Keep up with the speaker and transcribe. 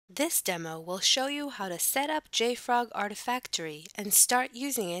This demo will show you how to set up JFrog Artifactory and start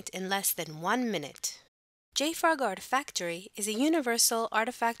using it in less than 1 minute. JFrog Artifactory is a universal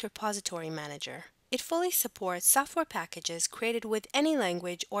artifact repository manager. It fully supports software packages created with any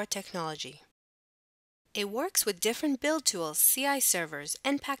language or technology. It works with different build tools, CI servers,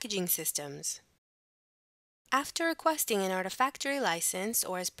 and packaging systems. After requesting an Artifactory license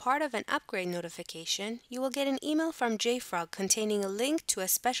or as part of an upgrade notification, you will get an email from JFrog containing a link to a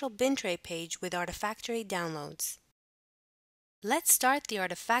special bin tray page with Artifactory downloads. Let's start the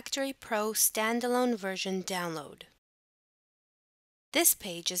Artifactory Pro standalone version download. This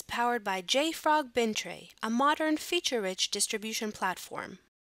page is powered by JFrog Bin Tray, a modern, feature-rich distribution platform.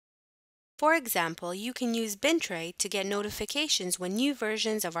 For example, you can use Bin Tray to get notifications when new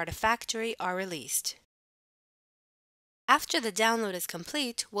versions of Artifactory are released. After the download is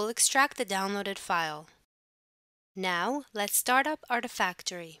complete, we'll extract the downloaded file. Now, let's start up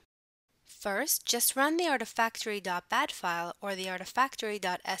Artifactory. First, just run the artifactory.bat file or the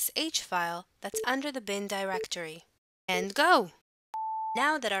artifactory.sh file that's under the bin directory. And go!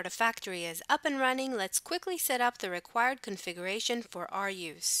 Now that Artifactory is up and running, let's quickly set up the required configuration for our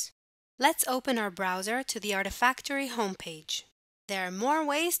use. Let's open our browser to the Artifactory homepage. There are more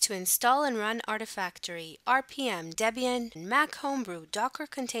ways to install and run Artifactory, RPM, Debian, Mac Homebrew, Docker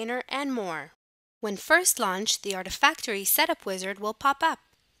Container, and more. When first launched, the Artifactory setup wizard will pop up.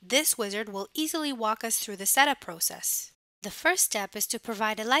 This wizard will easily walk us through the setup process. The first step is to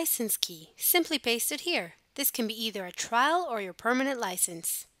provide a license key. Simply paste it here. This can be either a trial or your permanent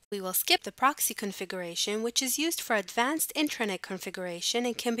license. We will skip the proxy configuration, which is used for advanced intranet configuration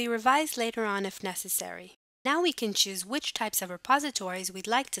and can be revised later on if necessary. Now we can choose which types of repositories we'd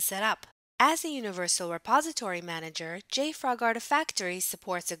like to set up. As a universal repository manager, JFrog Artifactory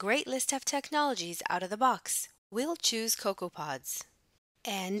supports a great list of technologies out of the box. We'll choose CocoaPods.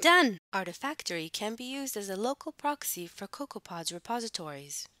 And done! Artifactory can be used as a local proxy for CocoaPods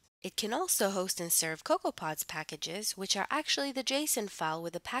repositories. It can also host and serve CocoaPods packages, which are actually the JSON file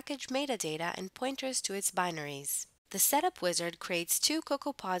with the package metadata and pointers to its binaries. The setup wizard creates 2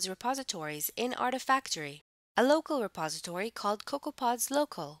 CocoaPods repositories in Artifactory. A local repository called CocoaPods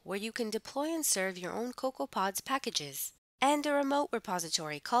Local, where you can deploy and serve your own CocoaPods packages, and a remote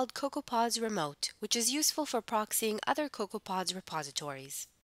repository called CocoaPods Remote, which is useful for proxying other CocoaPods repositories.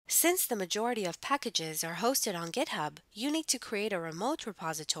 Since the majority of packages are hosted on GitHub, you need to create a remote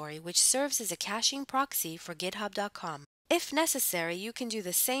repository which serves as a caching proxy for github.com. If necessary, you can do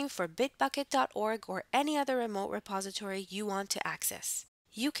the same for bitbucket.org or any other remote repository you want to access.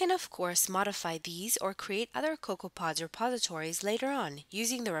 You can of course modify these or create other CocoaPods repositories later on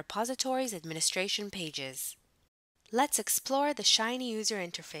using the repositories administration pages. Let's explore the shiny user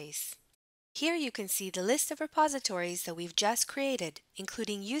interface. Here you can see the list of repositories that we've just created,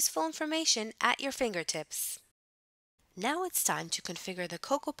 including useful information at your fingertips. Now it's time to configure the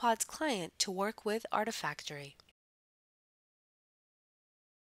CocoaPods client to work with Artifactory.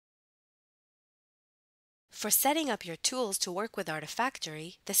 For setting up your tools to work with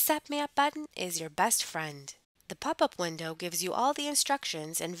Artifactory, the Set Me Up button is your best friend. The pop-up window gives you all the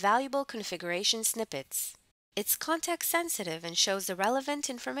instructions and valuable configuration snippets. It's context-sensitive and shows the relevant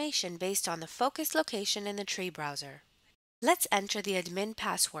information based on the focused location in the tree browser. Let's enter the admin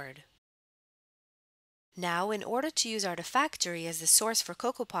password. Now, in order to use Artifactory as the source for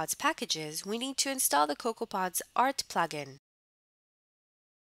CocoaPods packages, we need to install the CocoaPods Art plugin.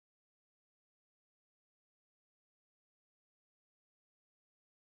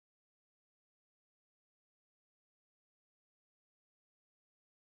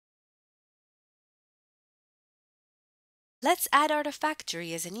 Let's add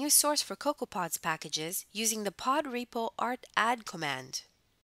Artifactory as a new source for CocoaPods packages using the pod repo art add command.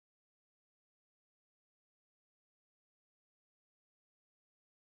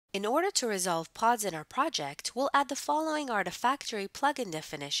 In order to resolve pods in our project, we'll add the following Artifactory plugin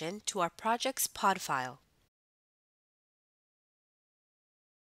definition to our project's pod file.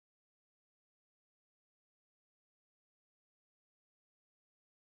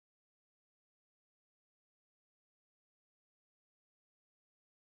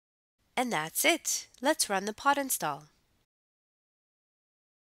 And that's it! Let's run the pod install.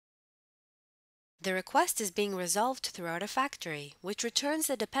 The request is being resolved through Artifactory, which returns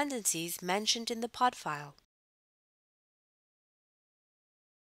the dependencies mentioned in the pod file.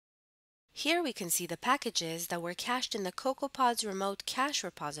 Here we can see the packages that were cached in the CocoaPods Remote Cache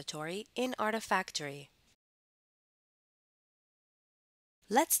repository in Artifactory.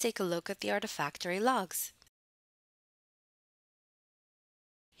 Let's take a look at the Artifactory logs.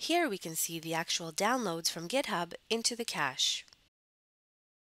 Here we can see the actual downloads from GitHub into the cache.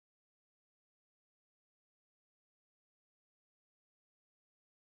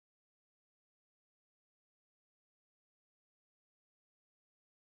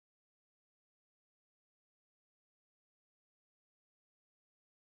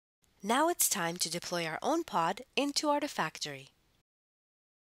 Now it's time to deploy our own pod into Artifactory.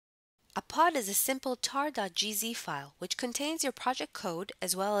 A pod is a simple tar.gz file which contains your project code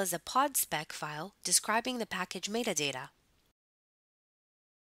as well as a pod spec file describing the package metadata.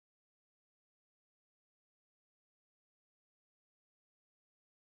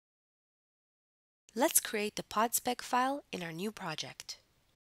 Let's create the pod spec file in our new project.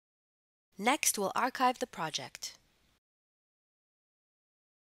 Next, we'll archive the project.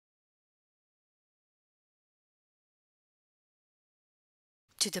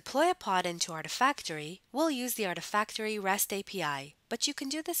 To deploy a pod into Artifactory, we'll use the Artifactory REST API, but you can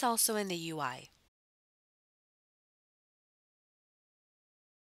do this also in the UI.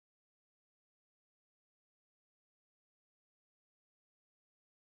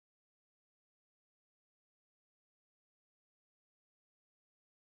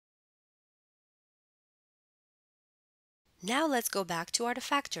 Now let's go back to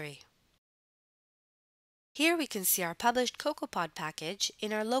Artifactory. Here we can see our published CocoaPod package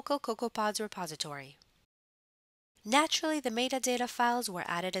in our local CocoaPods repository. Naturally, the metadata files were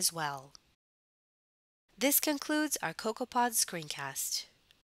added as well. This concludes our CocoaPods screencast.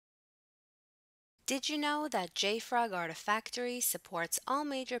 Did you know that JFrog Artifactory supports all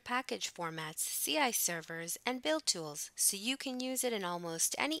major package formats, CI servers, and build tools, so you can use it in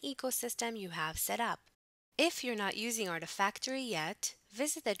almost any ecosystem you have set up? If you're not using Artifactory yet,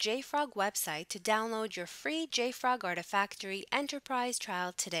 visit the JFrog website to download your free JFrog Artifactory Enterprise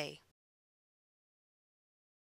trial today.